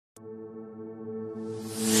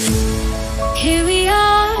Here we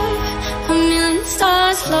are, a million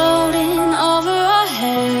stars floating over our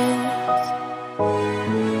heads,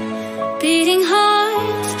 beating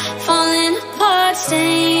hearts, falling apart,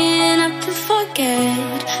 staying up to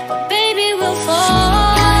forget. But baby, we'll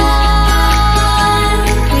fall.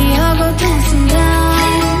 We all go dancing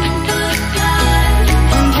down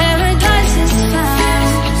when paradise is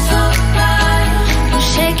found. We're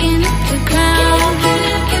shaking up the ground,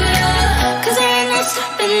 'cause there ain't no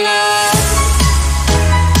stopping love.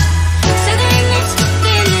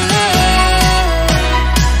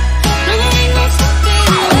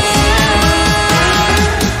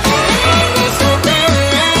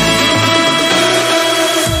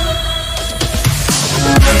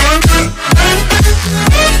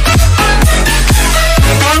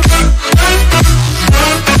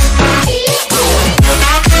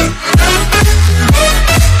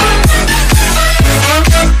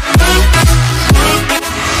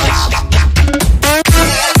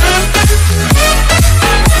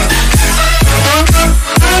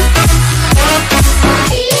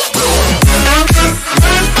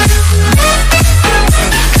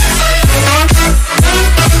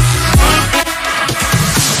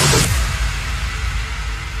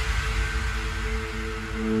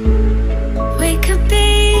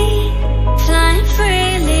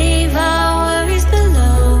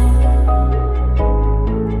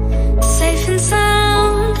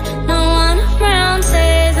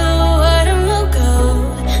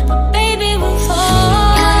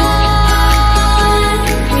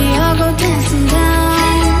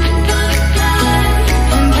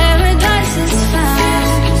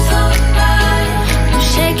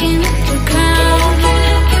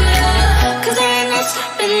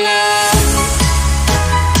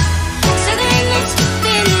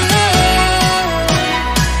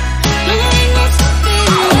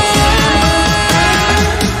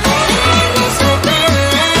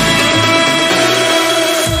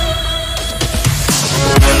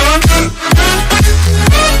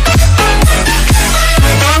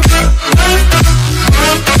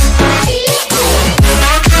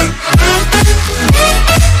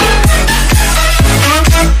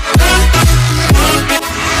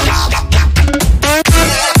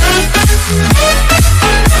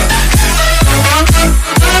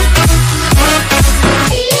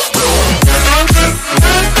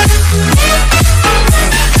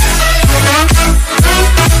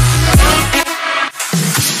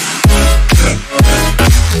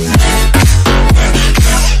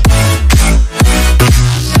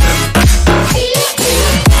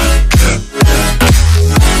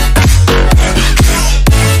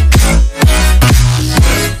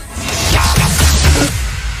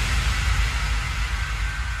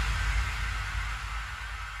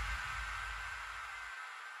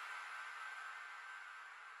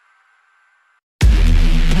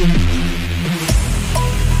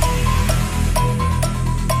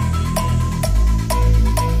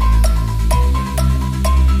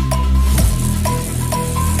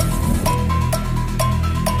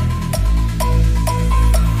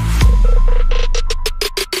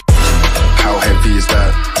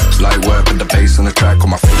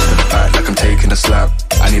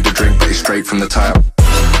 From the tile,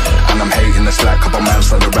 and I'm hating the slack. Couple man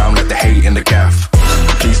stand around like they hate in the gaff.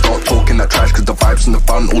 Please stop talking that trash, 'cause the vibes and the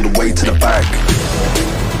fun all the way to the back.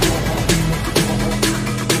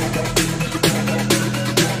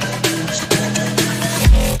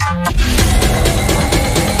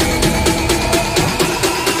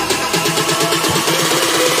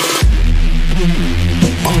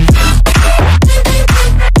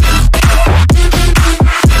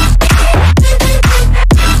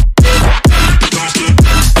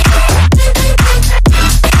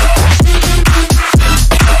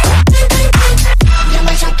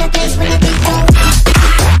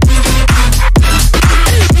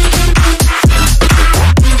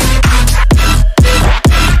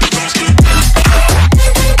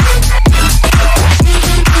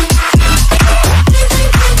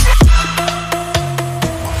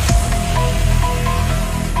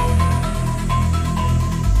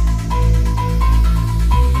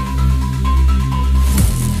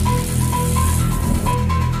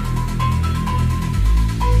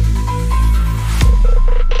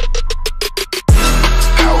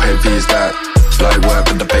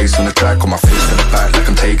 On the track, on my face to the back, like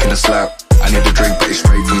I'm taking a slap. I need a drink, but it's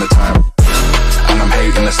straight from the tap. And I'm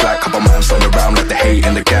hating the slack, couple man stand around like they hate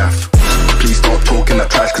in the gaff. Please stop talking that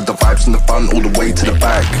trash, 'cause the vibes and the fun all the way to the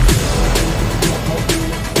back.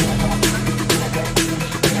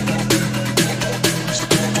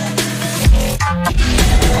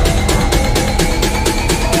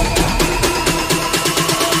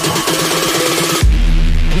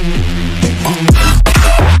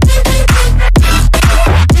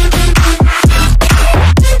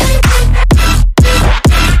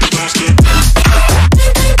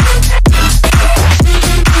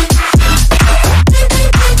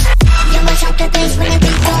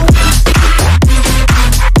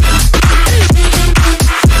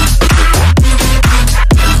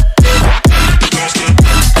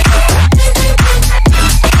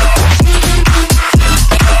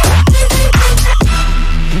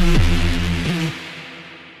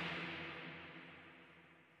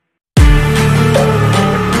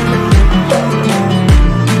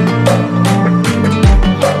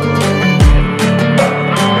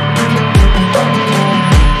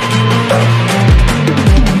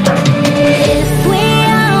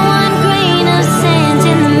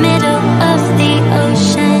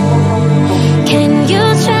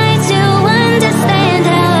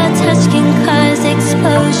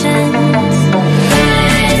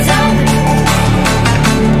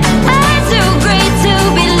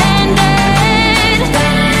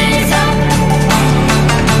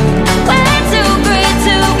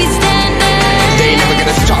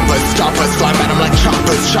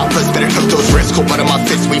 choppers. Better tuck those wrists, cold blood in my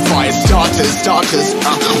fists. We fire starters.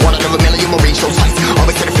 One out of a million will reach those heights.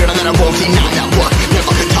 Always get a feeling that I won't deny that work.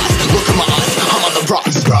 Never could toss. Look in my eyes, I'm on the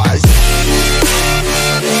rocks, rise.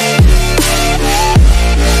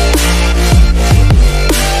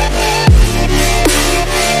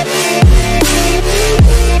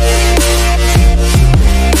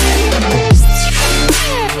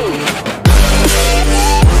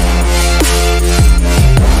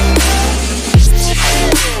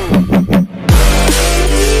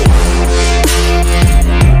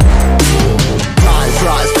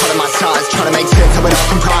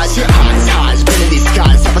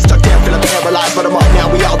 But I'm up now,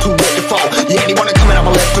 we all too late to fall. Yeah, anyone coming,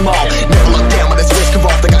 I'ma lift them all. Never look down when there's risk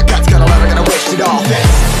involved. They got guts, got a lot, I gotta wish it all.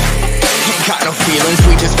 Ain't got no feelings,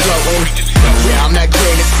 we just floating. Yeah, I'm that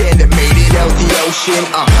grain of sand that made it out the ocean.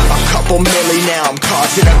 A couple milli now, I'm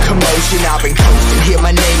causing a commotion. I've been coasting, hear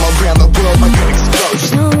my name around the world like an explosion.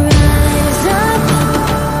 So rise up.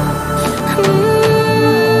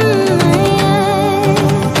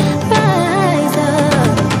 Rise up.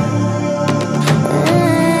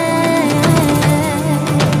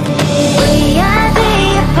 We are the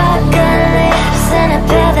apocalypse, and a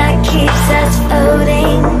path that keeps us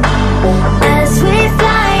floating. As we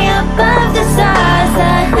fly above the stars, the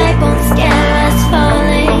light won't scare us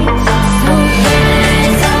falling. So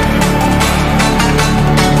rise up.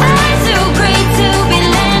 I'm too great to be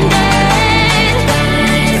landed.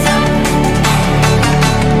 Rise up.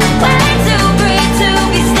 Way too great to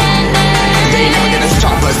be standing. They ain't never gonna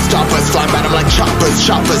stop us. Fly by them like choppers.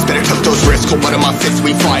 Better tuck those wrists, cold blood in my fists.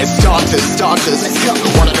 We fire starters. Let's go.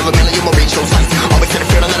 One out of a million will reach those heights. Always get a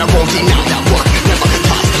feeling that I won't deny that work. Never could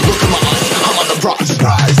toss. Look in my eyes, I'm on the rocks,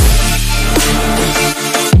 rise.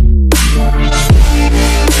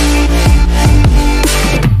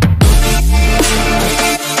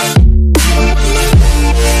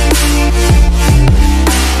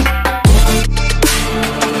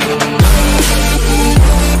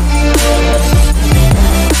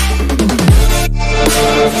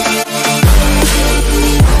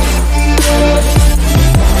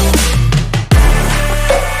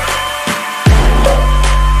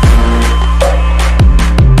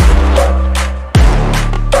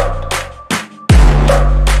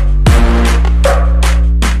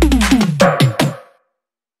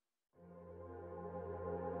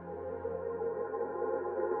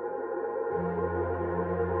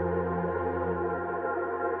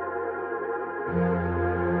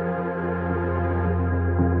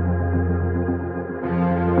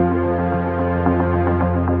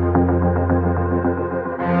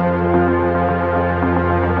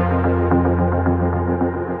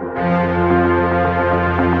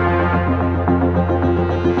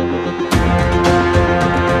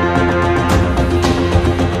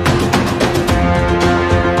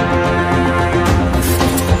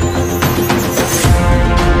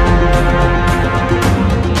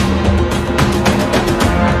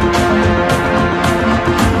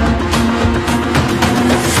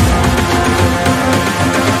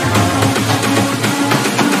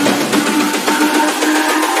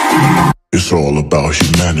 It's all about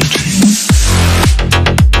humanity.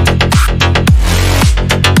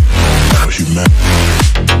 About humanity.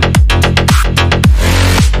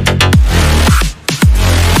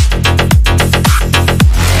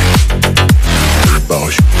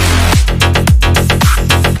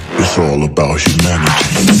 It's all about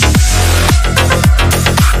humanity.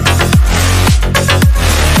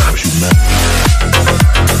 About humanity.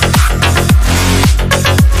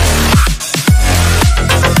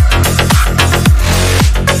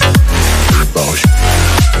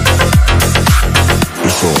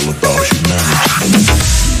 It's all about humanity.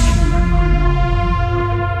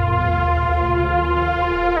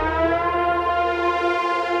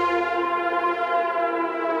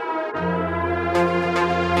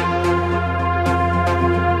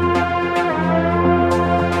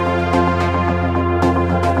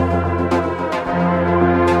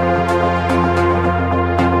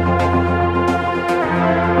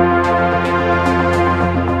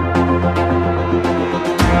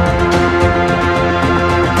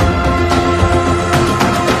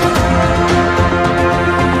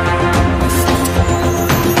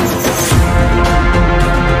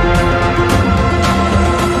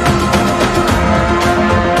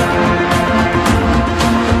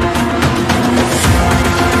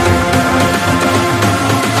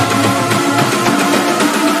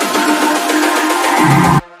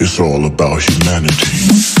 It's all about humanity.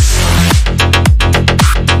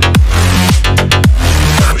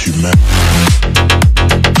 About humanity.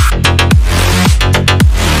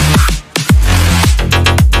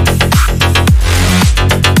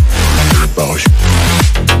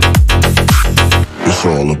 It's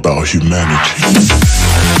all about humanity.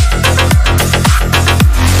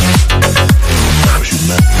 About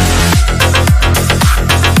humanity.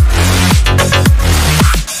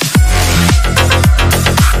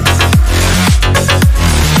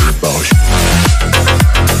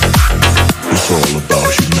 It's all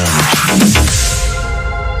about humanity.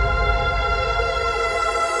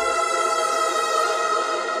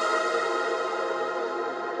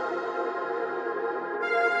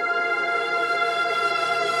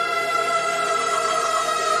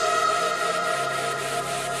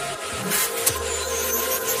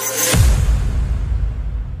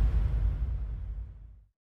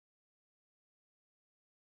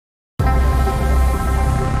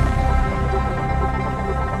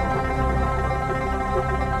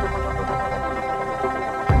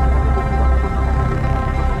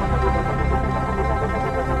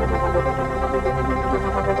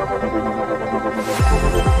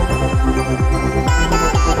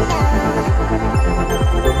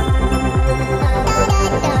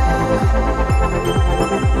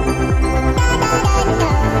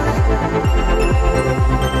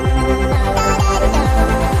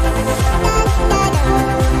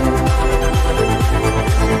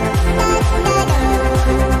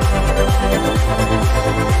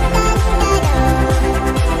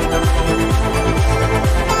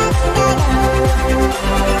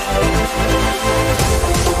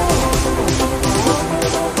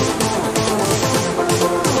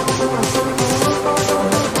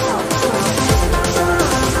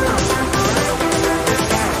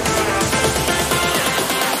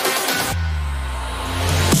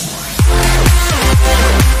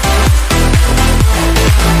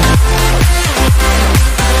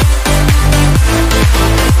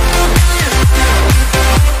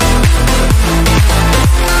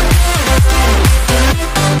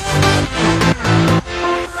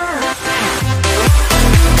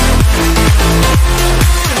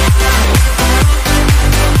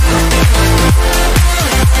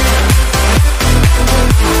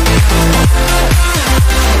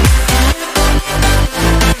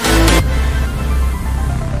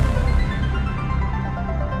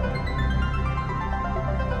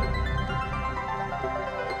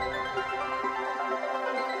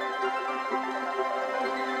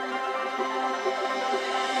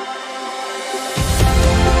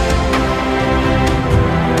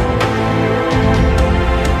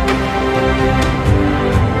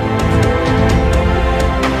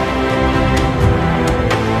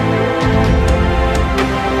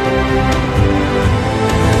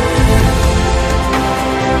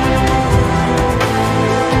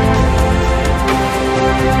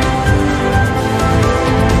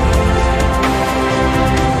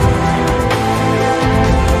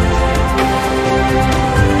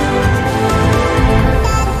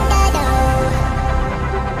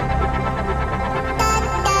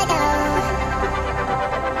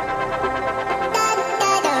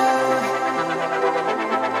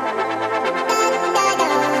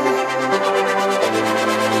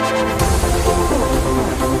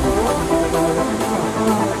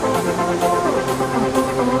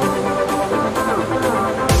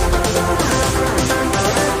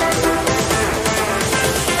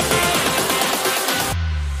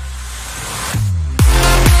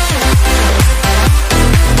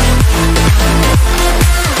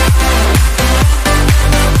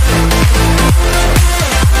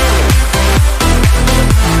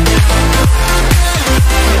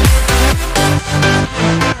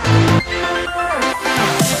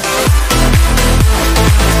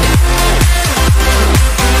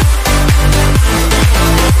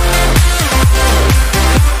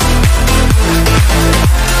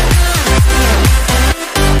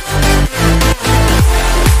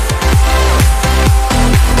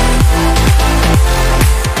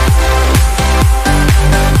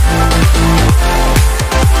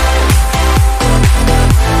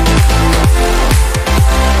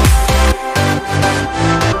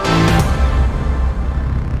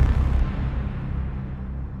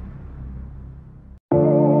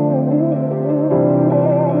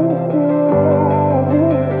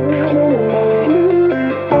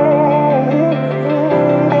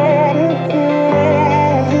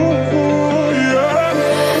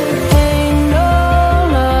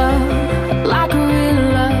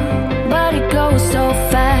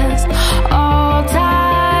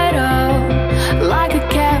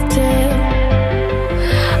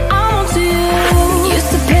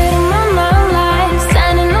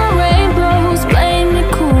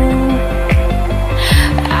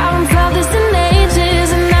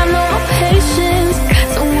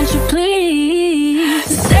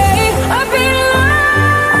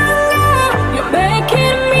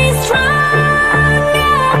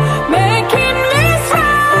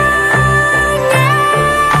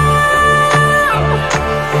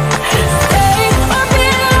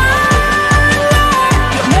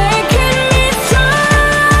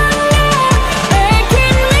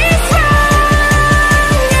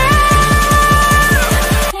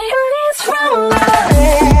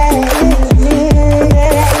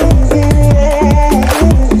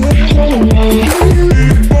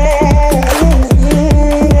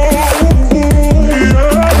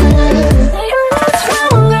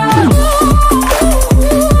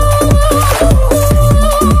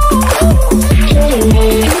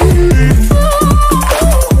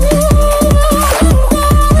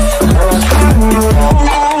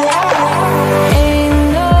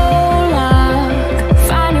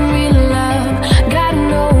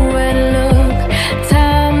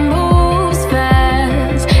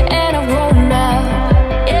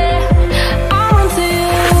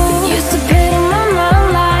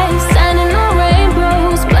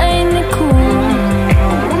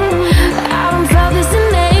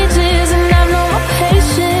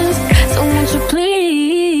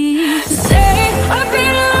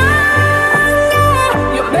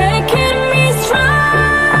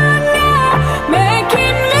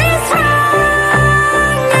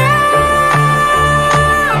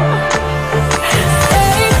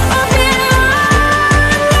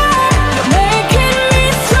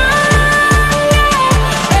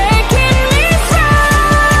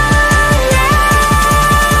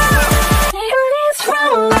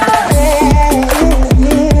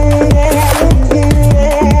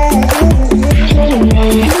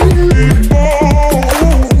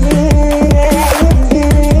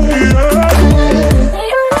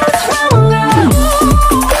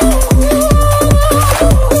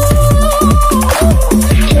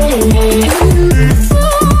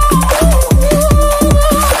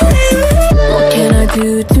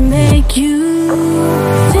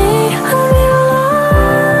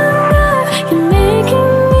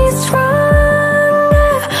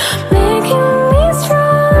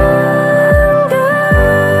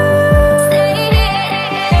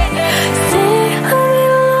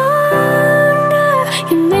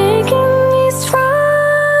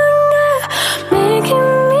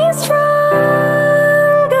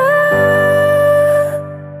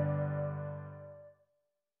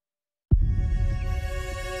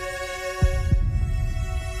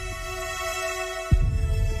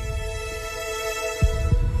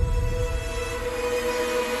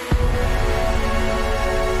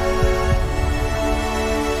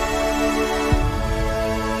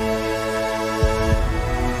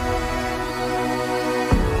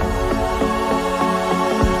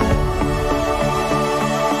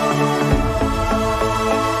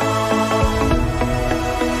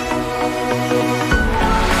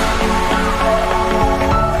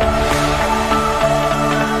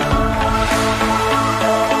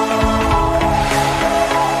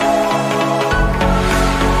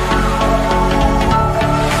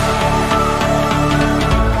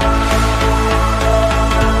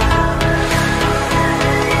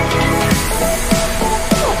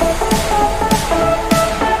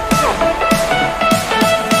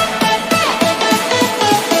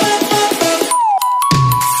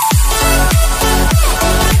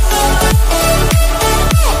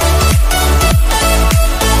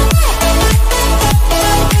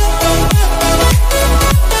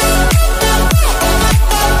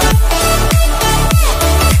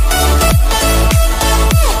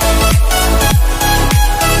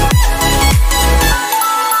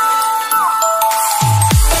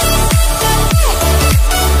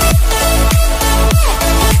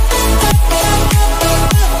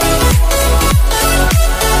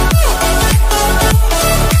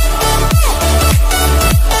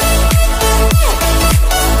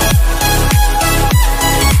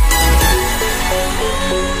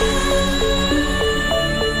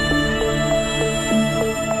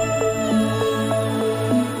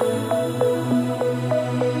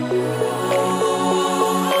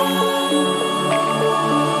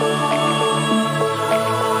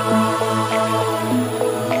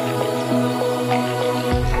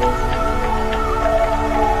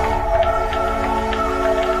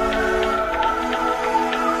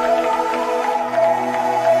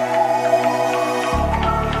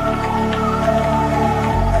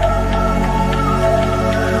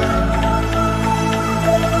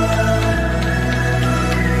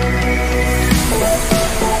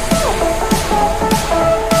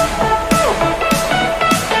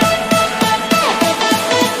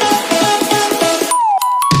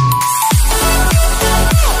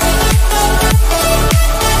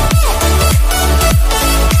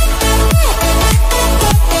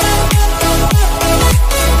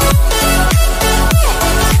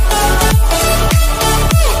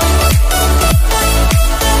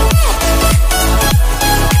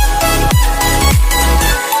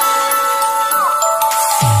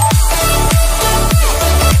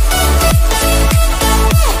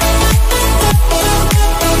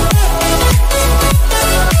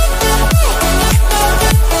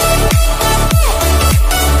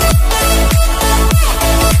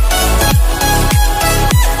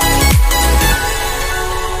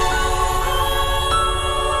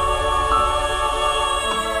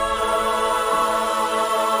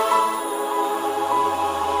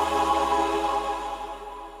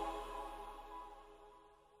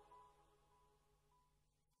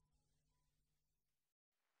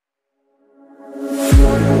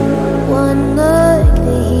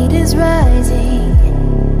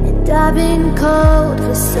 I've been cold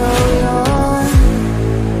for so long.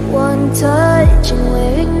 One touch and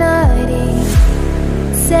we're igniting,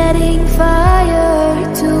 setting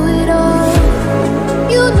fire to it all.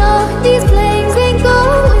 You know these flames ain't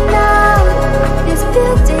going out. This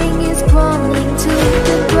building is crumbling to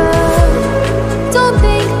the ground. Don't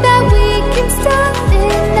think that we can stop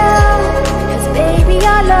it now, 'cause baby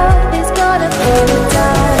our love is gonna burn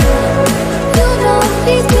down. You know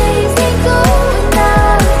these flames ain't going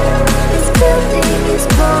out. This building is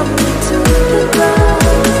crumbling to the ground.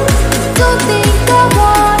 Don't think I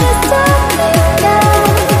wanna stop it now,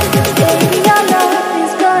 'cause baby our love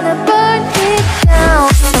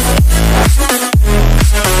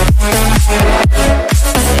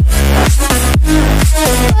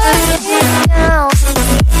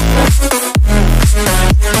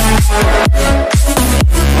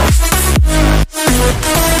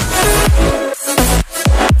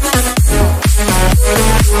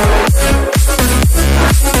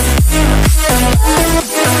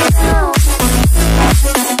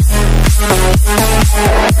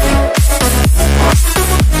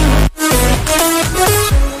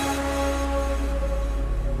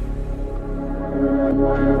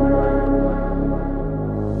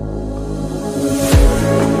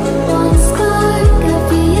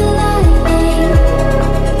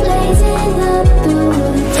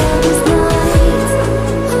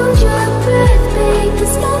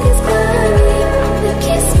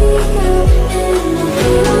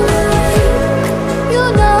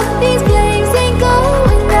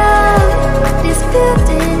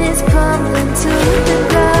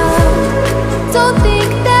Don't think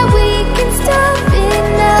that we can stop it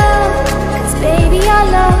now, 'cause baby our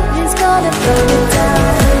love is gonna burn it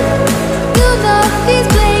down. You know these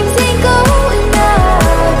flames ain't going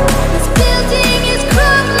out. This building is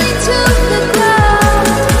crumbling to the ground.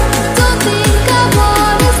 Don't think I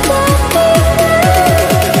wanna stop it now.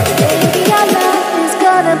 Baby our love is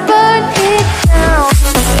gonna burn it down.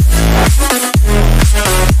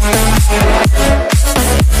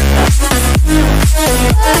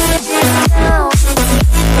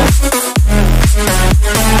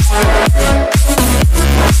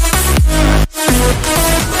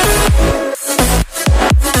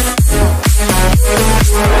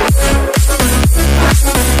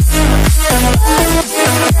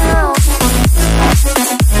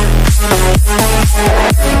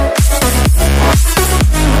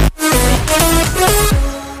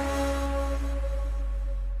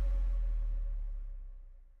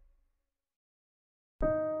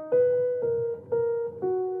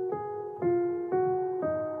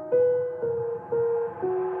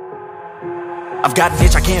 I've got an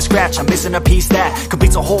itch I can't scratch, I'm missing a piece that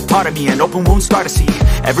completes a whole part of me, an open wound scar to see.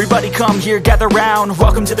 Everybody come here, gather round,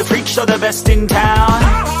 welcome to the freak show, the best in town.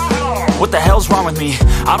 What the hell's wrong with me?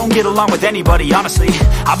 I don't get along with anybody, honestly.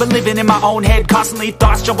 I've been living in my own head constantly,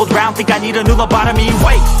 thoughts jumbled round, think I need a new lobotomy.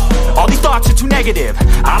 Wait, all these thoughts are too negative,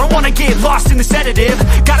 I don't wanna get lost in the sedative.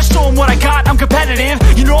 Gotta show them what I got, I'm competitive.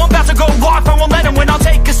 You know I'm about to go off, I won't let them win, I'll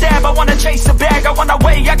take a stab. I wanna chase a bag, I wanna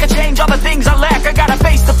weigh, I can change all the things I lack. I gotta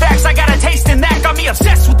face the facts, I got a taste in that. Got me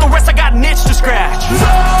obsessed with the rest, I got an itch to scratch.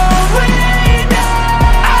 Slowly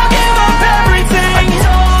now, I'll give up everything.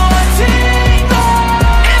 Daunting though,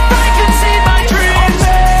 if I could see my dreams,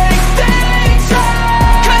 I'll make things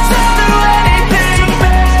right. 'Cause I'll do anything to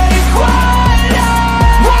make what I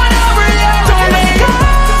wanna reality. Don't let go,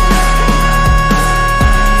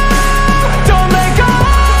 don't let go.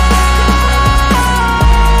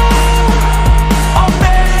 I'll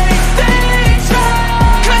make things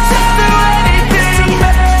right. 'Cause I'll do anything to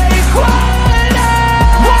make what I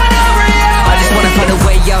wanna reality. I just wanna find a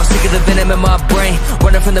way out, sick of the venom in my brain.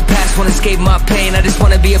 Running from the past, wanna escape my pain. I just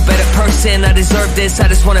wanna be a better person, I deserve this. I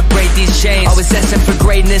just wanna break these chains. Always asking for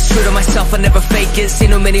greatness, true to myself, I never fake it. Seen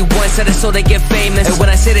too many once, I just so they get famous. And when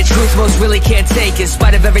I say the truth, most really can't take it. In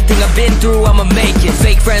spite of everything I've been through, I'ma make it.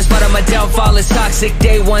 Fake friends, but on my downfall is toxic.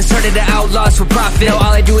 Day one, started to outlaws for profit. Now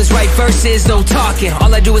all I do is write verses, no talking.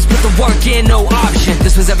 All I do is put the work in, no option.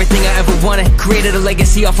 This was everything I ever wanted. Created a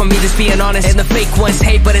legacy off of me, just being honest. And the fake ones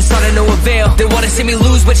hate, but it's all to no avail. They wanna see me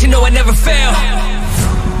lose, but you know I never fail.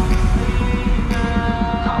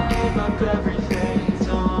 I'll give up everything,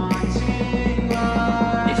 daunting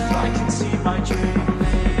though, if I can see my dream,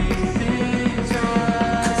 make things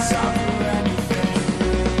right. 'Cause I'll do anything,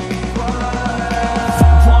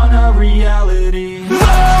 want a reality.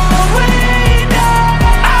 Slowly now,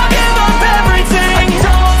 I'll give up everything,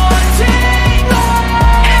 daunting though,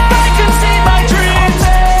 if I can see my dreams,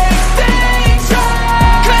 make things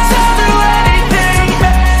right. 'Cause I'll do anything to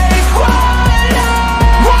make what I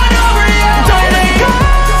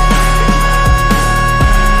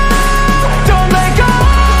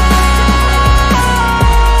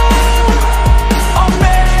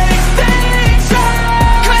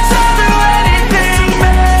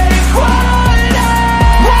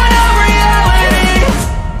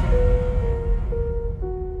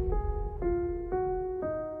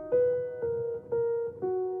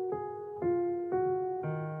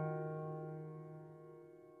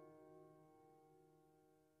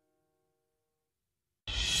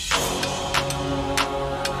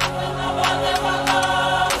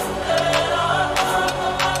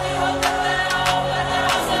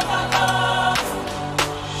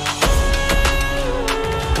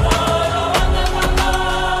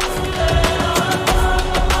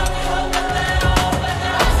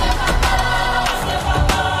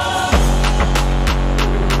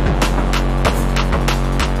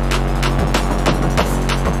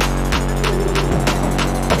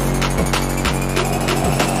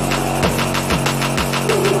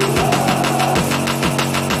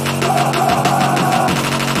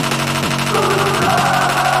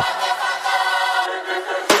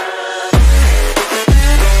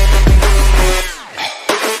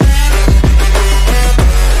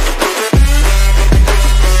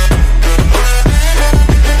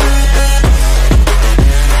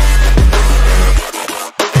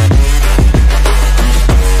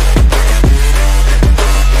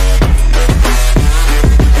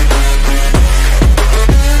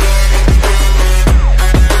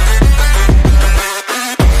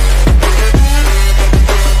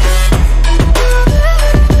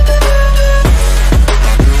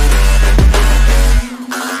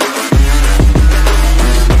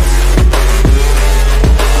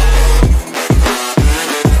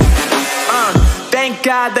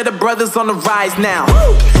glad that the brothers on the rise now.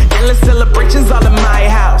 Endless celebrations all in my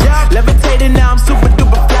house. Levitating now, I'm super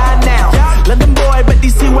duper fly now. London boy, but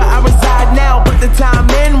DC where I reside now. Put the time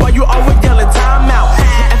in while you always yelling time out.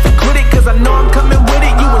 And for critic, cause I know I'm coming with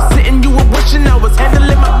it. You were sitting, you were wishing I was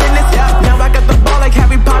handling my business. Now I got the ball like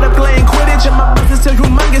Harry Potter playing Quidditch. And my business so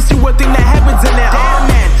humongous, you would think that happens in it. Oh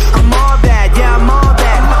man, I'm all that, yeah, I'm all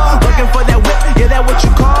that. Looking for that whip, yeah, that what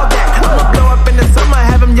you call that. I'ma blow up in the summer,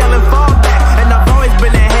 have him yelling fall back. And I've always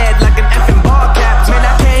been ahead like an effing ball cap. Man,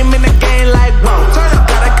 I came in the game like, whoa.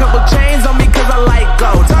 Got a couple chains on me cause I like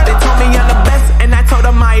gold. They told me I'm the best and I told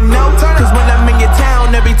them I know. Cause when I'm in your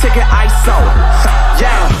town, every ticket I sold.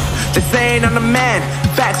 Yeah, they saying I'm the man.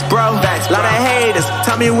 Facts, bro. Lot of haters,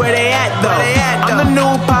 tell me where they at though. I'm the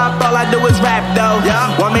new pop, all I do is rap though.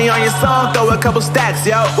 Want me on your song, throw a couple stacks,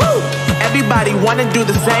 yo. Everybody wanna do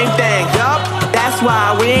the same thing. That's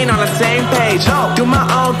why we ain't on the same page. Do my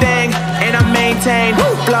own thing and I maintain.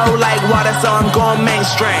 Flow like water, so I'm going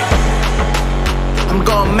mainstream. I'm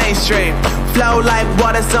going mainstream. Flow like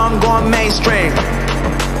water, so I'm going mainstream.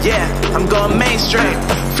 Yeah, I'm going mainstream.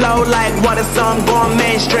 Flow like water, so I'm going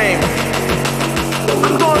mainstream.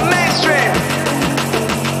 I'm going mainstream.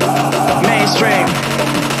 Mainstream.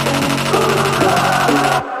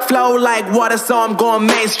 Flow like water, so I'm going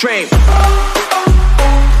mainstream.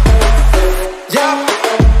 Yeah.